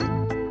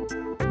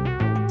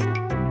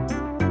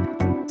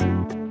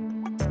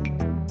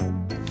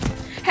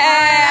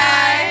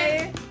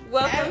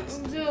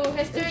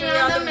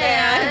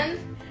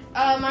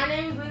My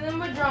name is Lilian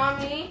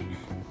Madrami.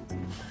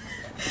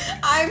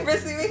 I'm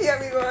Brissy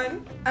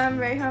everyone. I'm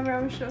Rayhan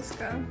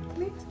Ramashowska.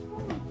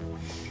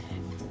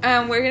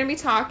 We're going to be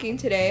talking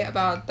today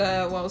about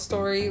the whale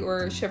story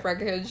or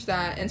shipwreckage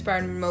that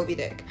inspired Moby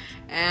Dick.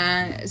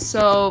 And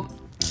so,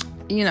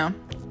 you know,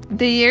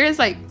 the year is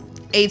like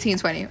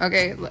 1820,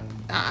 okay?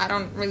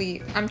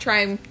 I'm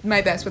trying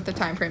my best with the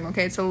time frame,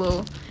 okay? It's a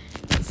little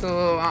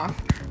off.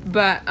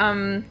 But,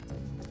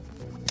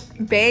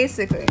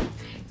 basically,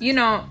 you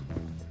know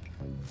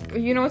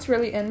what's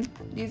really in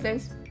these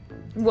days?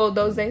 Well,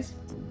 those days?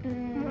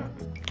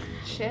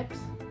 Ships.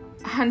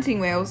 Hunting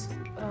whales.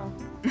 Oh.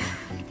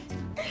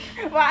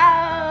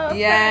 Wow.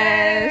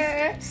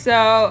 Yes.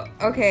 So,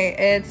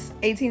 okay, it's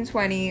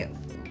 1820.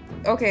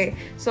 Okay,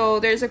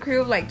 so there's a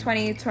crew of like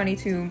 20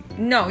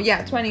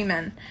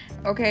 men.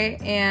 Okay,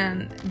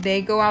 and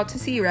they go out to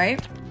sea,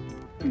 right?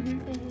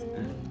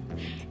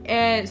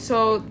 And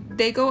so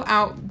they go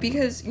out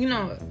because,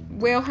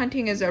 whale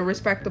hunting is a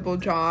respectable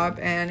job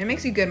and it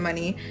makes you good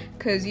money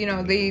because,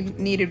 they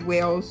needed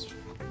whales,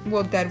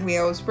 dead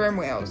whales, sperm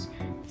whales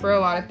for a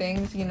lot of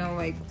things,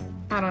 like,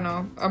 I don't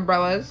know,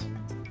 umbrellas.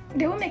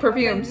 They will make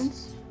perfumes,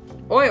 weapons.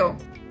 Oil.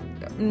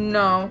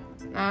 No,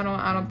 I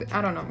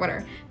don't know.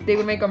 Whatever. They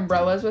would make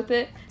umbrellas with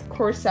it,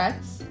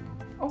 corsets.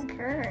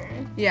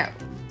 Okay. Yeah,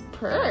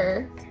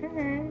 purr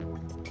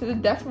to the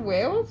deaf of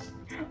whales.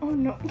 Oh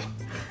no!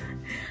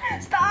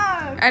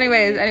 Stop.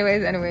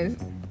 Anyways.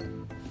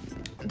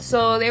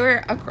 So they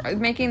were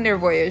making their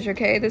voyage.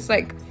 Okay, this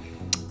like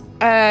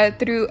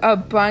through a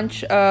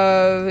bunch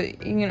of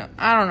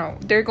I don't know.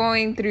 They're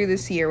going through the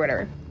sea or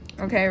whatever.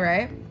 Okay,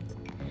 right?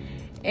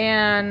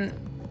 And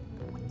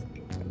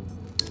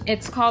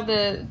it's called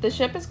the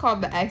ship is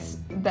called the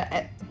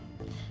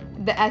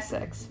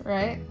Essex,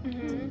 right?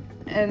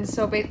 And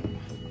so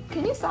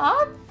can you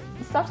stop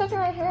touching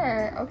my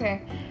hair?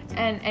 Okay.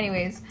 And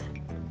anyways,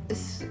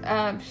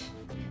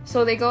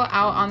 so they go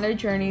out on their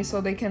journey so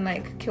they can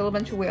like kill a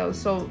bunch of whales.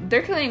 So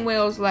they're killing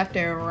whales left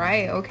and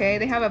right. Okay,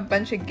 they have a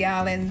bunch of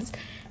gallons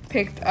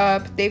picked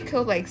up. They've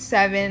killed like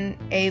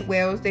 7-8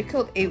 whales. They've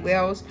killed 8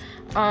 whales.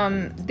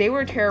 They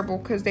were terrible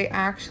because they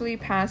actually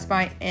passed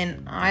by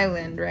an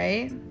island,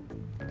 right?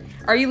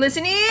 Are you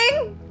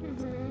listening?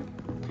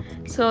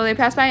 So they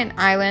passed by an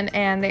island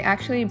and they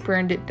actually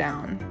burned it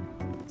down.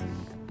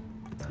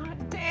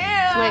 God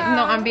damn. Like,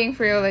 no, I'm being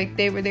for real. Like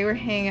they were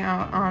hanging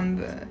out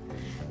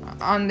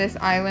on this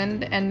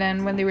island, and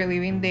then when they were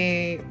leaving,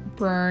 they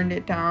burned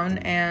it down,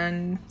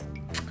 and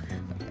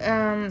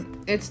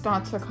it's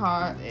thought to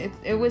cause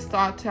it was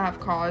thought to have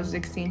caused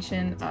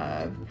extinction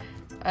of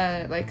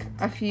like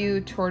a few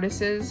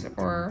tortoises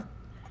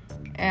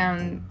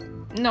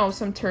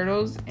some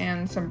turtles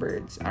and some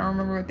birds. I don't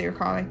remember what they were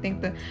called. I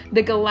think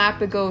the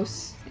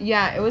Galapagos.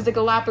 Yeah, it was the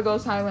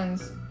Galapagos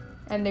Islands,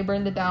 and they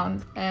burned it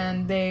down,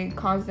 and they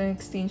caused an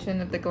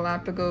extinction of the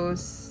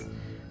Galapagos.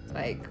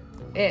 Like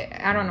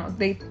I don't know.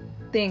 They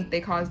think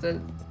they caused the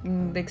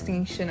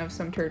extinction of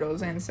some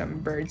turtles and some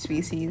bird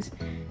species.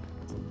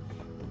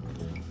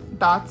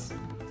 Thoughts?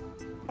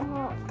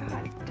 Oh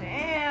god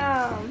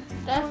damn.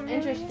 That's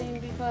interesting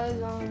because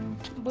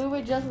we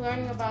were just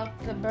learning about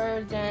the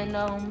birds and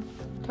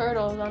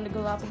turtles on the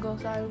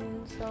Galapagos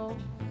Islands, so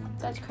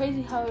that's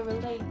crazy how it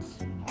relates.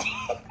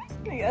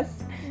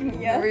 Yes.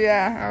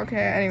 Yeah,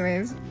 okay,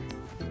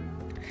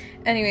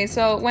 anyways,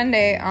 so one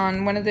day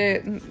on one of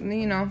the,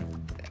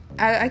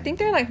 I think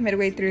they're like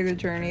midway through the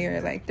journey,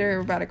 or like they're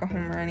about to go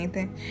home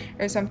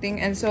or something,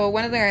 and so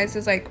one of the guys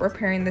is like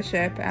repairing the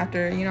ship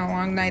after, a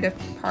long night of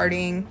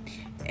partying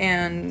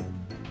and,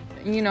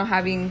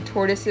 having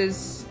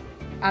tortoises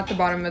at the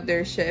bottom of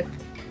their ship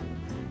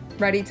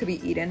ready to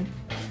be eaten.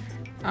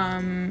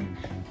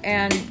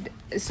 And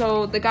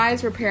so the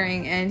guy's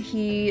repairing and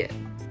he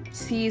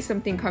sees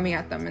something coming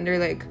at them, and they're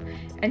like,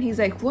 and he's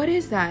like, what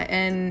is that?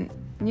 And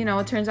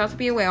it turns out to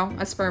be a whale,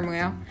 a sperm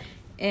whale.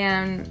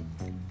 And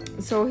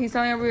so he's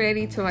telling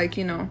everybody to like,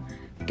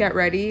 get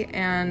ready,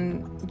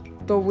 and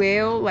the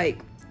whale like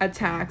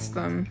attacks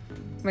them,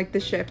 like the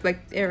ship, like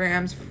it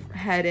rams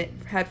head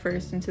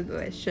first into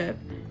the ship,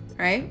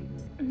 right?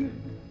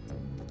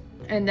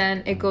 And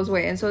then it goes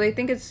away, and so they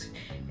think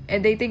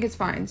it's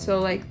fine. So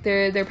like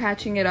they're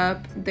patching it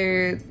up.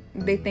 They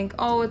think,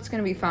 oh, it's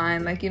gonna be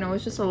fine, like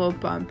it's just a little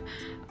bump.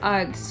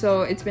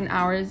 So it's been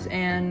hours,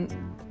 and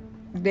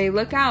they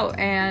look out,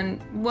 and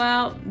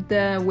well,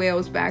 the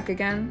whale's back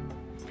again,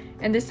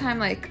 and this time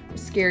like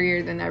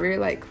scarier than ever,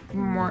 like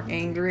more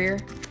angrier,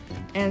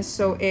 and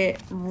so it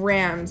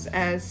rams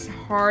as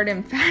hard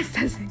and fast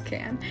as it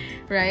can,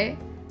 right?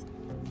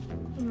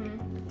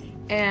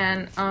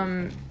 And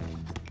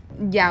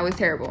yeah, it was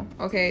terrible.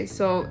 Okay,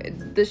 so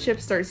the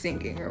ship starts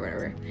sinking or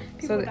whatever.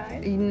 People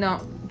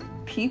died?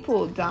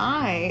 People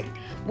died.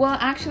 Well,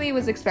 actually, it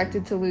was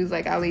expected to lose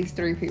like at least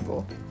 3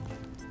 people.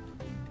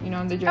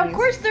 On the journey. Of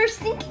course, they're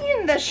sinking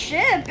in the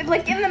ship,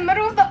 like in the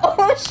middle of the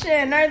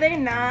ocean. Are they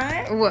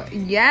not? Well,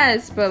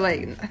 yes, but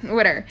like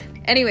whatever.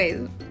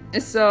 Anyways,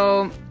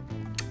 so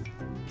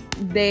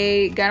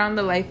they got on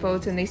the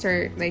lifeboats and they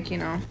start like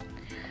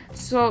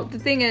so the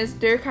thing is,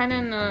 they're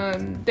kind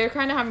of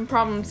having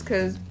problems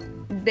because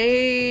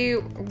they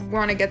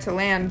want to get to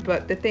land,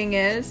 but the thing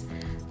is,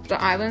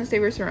 the islands they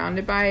were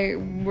surrounded by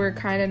were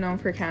kind of known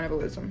for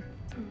cannibalism.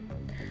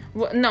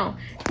 Well, no,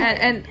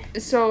 and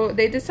so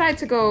they decide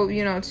to go,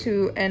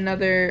 to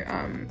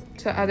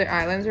other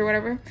islands or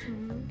whatever.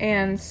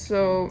 And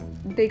so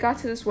they got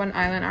to this one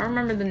island. I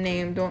remember the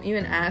name. Don't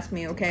even ask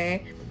me,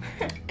 okay?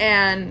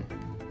 And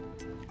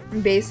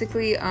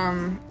basically,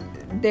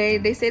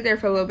 they stayed there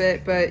for a little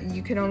bit, but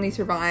you can only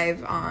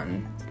survive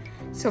on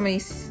so many,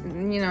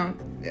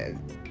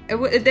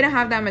 it didn't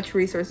have that much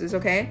resources,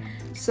 okay?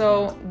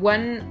 So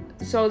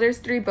there's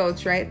 3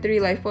 boats, right? 3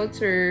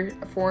 lifeboats or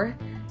 4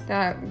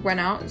 that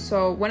went out.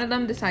 So one of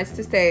them decides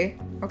to stay,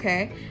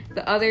 okay?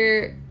 The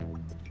other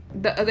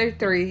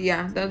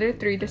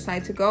 3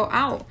 decide to go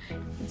out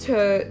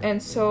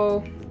and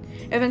so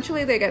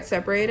eventually they get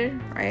separated,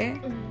 right?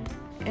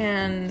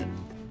 And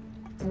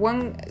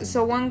one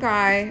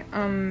guy,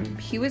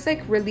 he was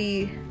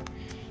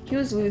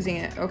losing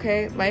it,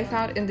 okay? Life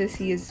out in the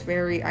sea is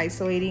very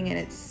isolating and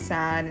it's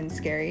sad and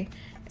scary.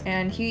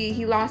 And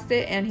he lost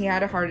it and he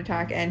had a heart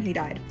attack and he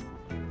died.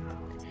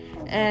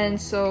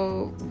 And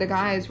so the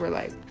guys were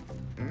like,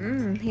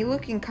 he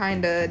looking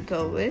kind of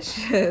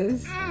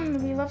delicious.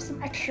 We love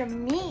some extra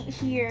meat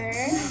here.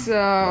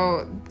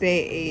 So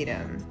they ate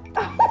him.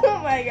 Oh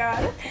my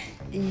god.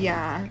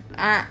 Yeah.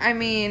 I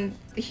mean,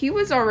 he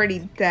was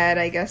already dead.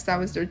 I guess that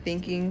was their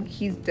thinking.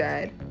 He's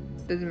dead.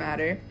 Doesn't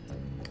matter.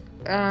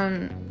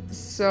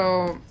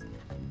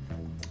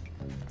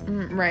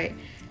 Right.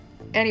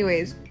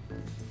 Anyways.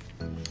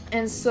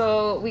 And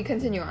so we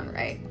continue on,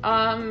 right?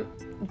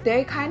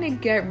 They kind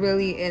of get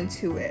really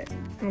into it,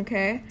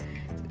 okay?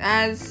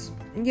 As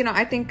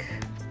I think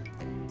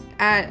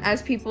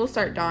as people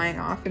start dying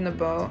off in the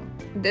boat,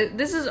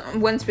 this is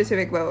one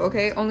specific boat,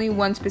 okay? Only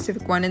one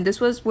specific one, and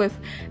this was with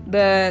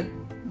the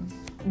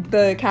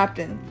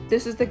captain.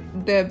 This is the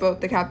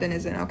boat the captain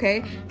is in,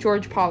 okay?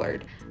 George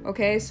Pollard,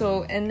 okay?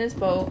 So in this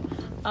boat,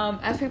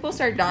 as people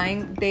start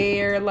dying,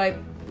 they're like,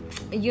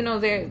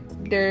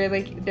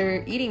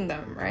 they're eating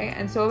them, right?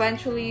 And so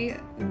eventually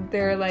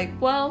they're like,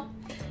 well,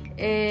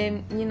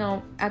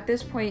 at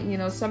this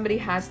point, somebody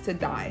has to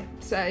die.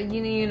 So, we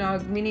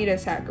need a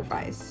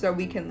sacrifice so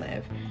we can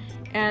live.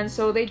 And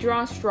so they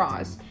draw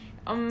straws.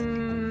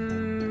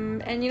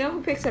 And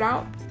who picks it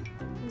out?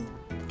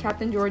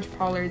 Captain George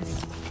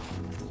Pollard's,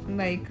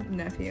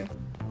 nephew.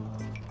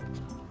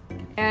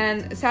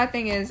 And the sad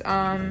thing is,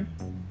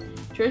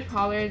 George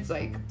Pollard's,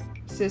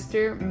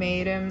 sister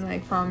made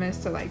him, promise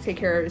to, take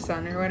care of his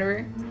son or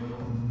whatever.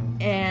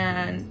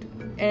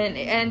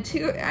 And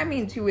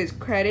to his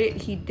credit,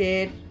 he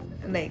did,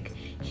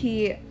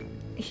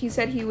 he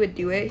said he would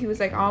do it. He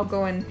was like, I'll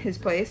go in his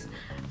place.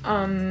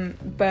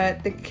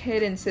 But the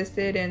kid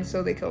insisted, and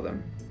so they killed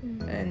him.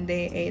 And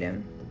they ate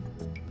him.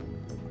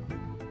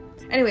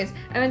 Anyways,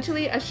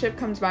 eventually a ship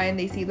comes by and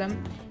they see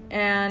them.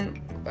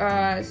 And,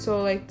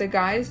 the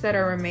guys that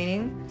are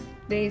remaining,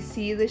 they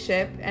see the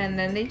ship, and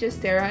then they just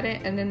stare at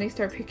it, and then they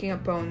start picking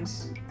up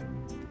bones.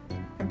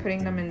 And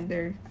putting them in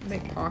their,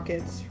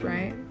 pockets,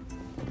 right?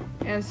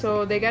 And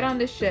so they get on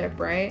the ship,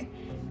 right?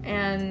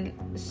 And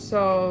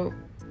so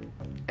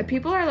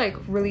people are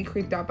really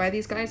creeped out by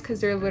these guys because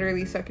they're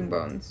literally sucking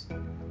bones.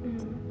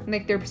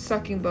 They're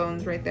sucking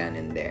bones right then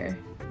and there.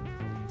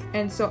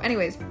 And so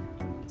anyways,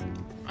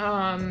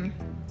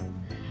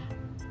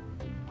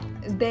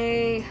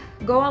 they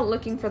go out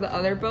looking for the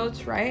other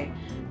boats, right?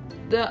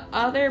 The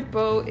other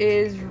boat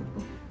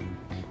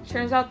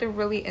turns out they're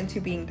really into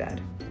being dead.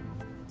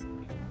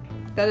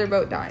 The other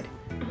boat died.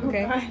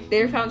 Okay,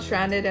 they were found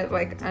stranded at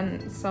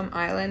on some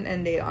island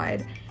and they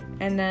died.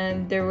 And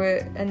then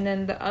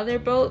the other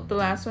boat, the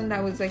last one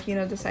that was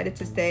decided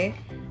to stay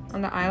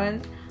on the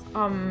island,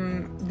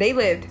 they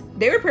lived.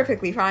 They were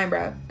perfectly fine,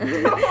 bro.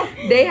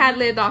 They had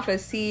lived off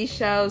of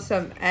seashells,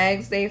 some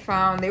eggs they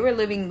found. They were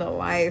living the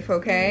life,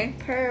 okay?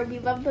 We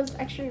love those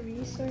extra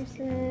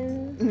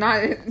resources.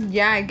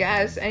 I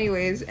guess.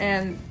 Anyways,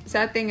 and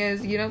sad thing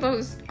is,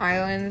 those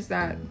islands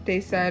that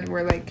they said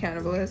were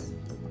cannibalists?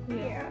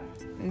 Yeah.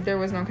 There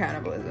was no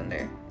cannibalism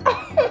there.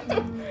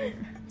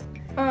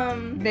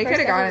 They could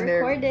have gotten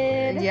there.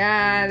 Recorded.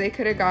 Yeah, they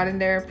could have gotten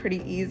there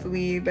pretty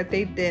easily, but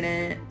they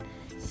didn't.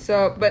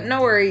 So, but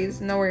no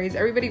worries.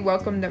 Everybody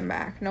welcomed them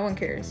back. No one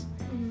cares.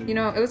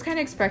 It was kind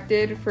of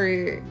expected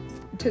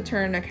to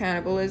turn to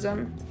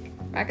cannibalism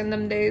back in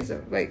them days.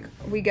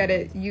 We get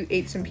it. You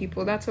ate some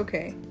people. That's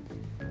okay.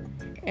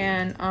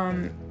 And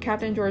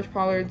Captain George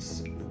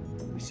Pollard's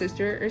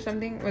sister or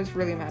something was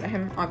really mad at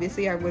him.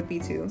 Obviously, I would be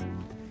too.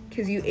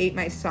 Because you ate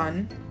my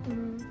son.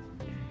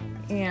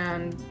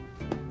 And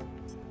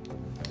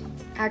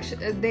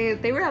actually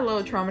they were a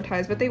little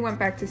traumatized, but they went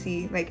back to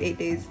sea 8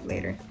 days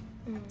later.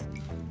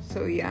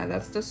 So yeah,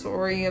 that's the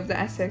story of the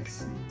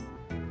Essex.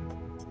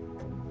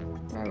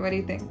 What do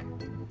you think?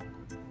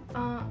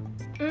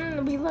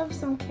 We love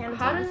some cannibalism.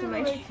 How does it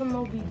relate to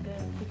Moby Dick?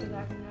 Because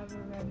I've never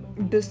read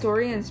Moby Dick. The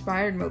story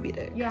inspired Moby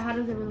Dick. Yeah, how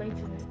does it relate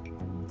to it?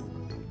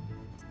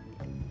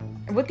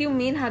 What do you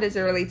mean, how does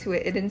it relate to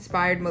it? It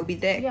inspired Moby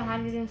Dick. Yeah, how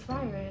did it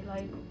inspire it?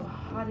 Like,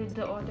 how did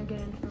the author get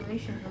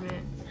inspiration from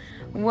it?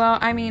 Well,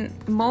 I mean,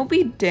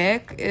 Moby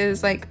Dick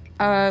is like,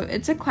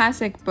 it's a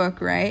classic book,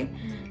 right?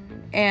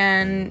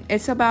 And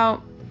it's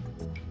about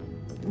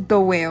the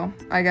whale,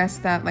 I guess,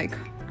 that like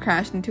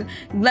crashed into.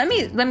 Let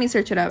me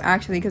search it up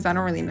actually, because I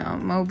don't really know.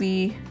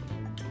 Moby.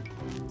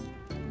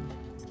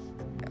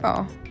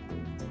 Oh.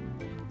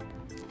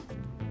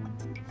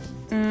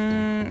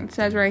 It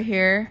says right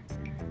here.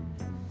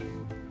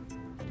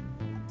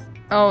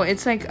 Oh,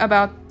 it's like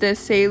about the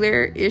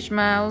sailor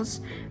Ishmael's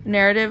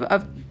narrative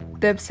of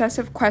the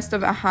obsessive quest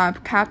of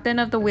Ahab, captain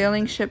of the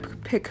whaling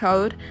ship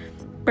Picard,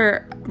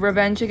 for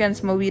revenge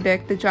against Moby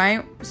Dick, the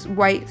giant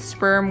white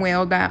sperm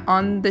whale that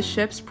on the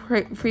ship's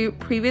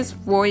previous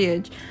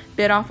voyage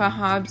bit off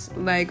Ahab's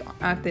leg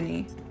at the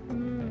knee.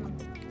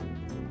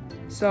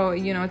 So,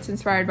 you know, it's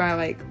inspired by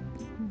like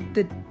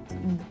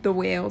the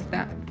whale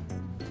that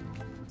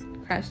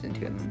crashed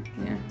into him.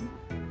 Yeah.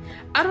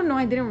 I don't know,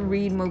 I didn't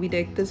read Moby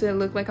Dick. Does it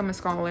look like I'm a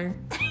scholar?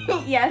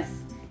 Yes.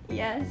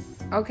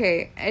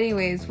 Okay,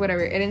 anyways,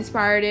 whatever. It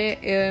inspired it.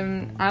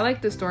 I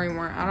like the story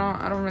more.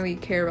 I don't really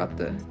care about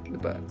the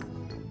book.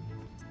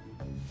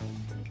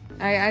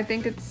 I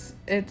think it's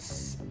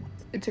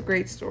a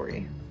great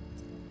story.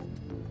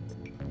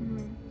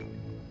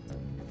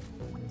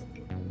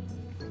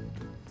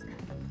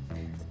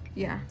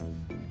 Yeah.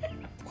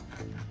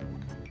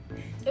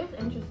 It was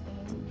interesting.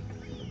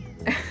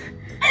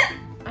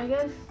 I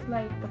guess,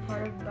 like, the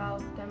part about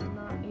them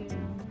not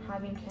even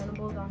having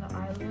cannibals on the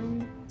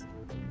island.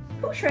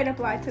 Who straight up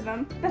lied to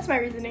them? That's my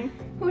reasoning.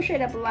 Who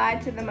straight up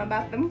lied to them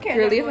about them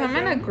cannibalism? Really, if I'm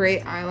in a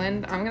great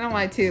island, I'm gonna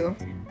lie too.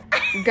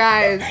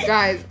 Guys,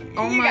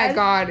 oh my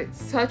god,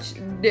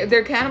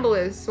 they're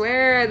cannibalists.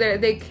 Swear,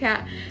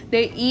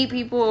 they eat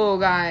people,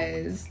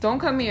 guys. Don't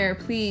come here,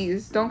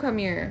 please. Don't come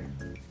here.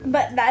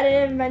 But that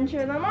didn't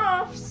venture them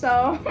off,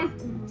 so.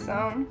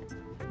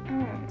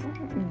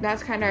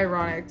 That's kind of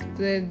ironic.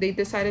 They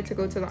decided to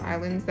go to the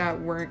islands that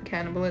weren't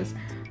cannibalists,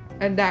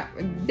 and that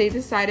they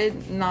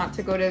decided not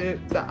to go to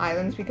the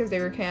islands because they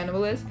were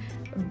cannibalists,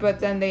 but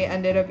then they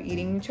ended up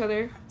eating each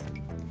other.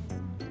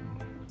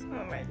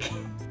 Oh my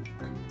god.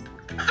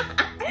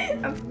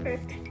 That's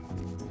perfect.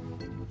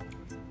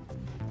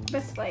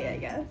 But slight, I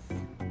guess.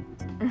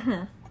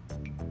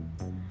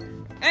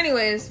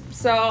 Anyways,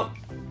 so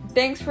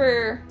thanks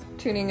for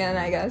tuning in,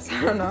 I guess.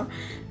 I don't know.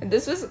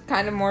 This was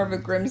kind of more of a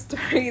grim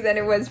story than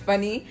it was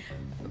funny,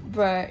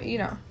 but you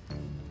know.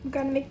 You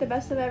gotta make the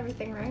best of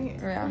everything, right?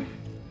 Yeah.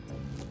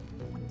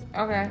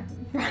 Okay.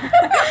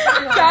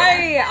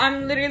 Sorry,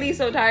 I'm literally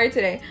so tired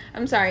today.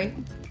 I'm sorry.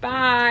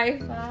 Bye.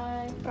 Bye.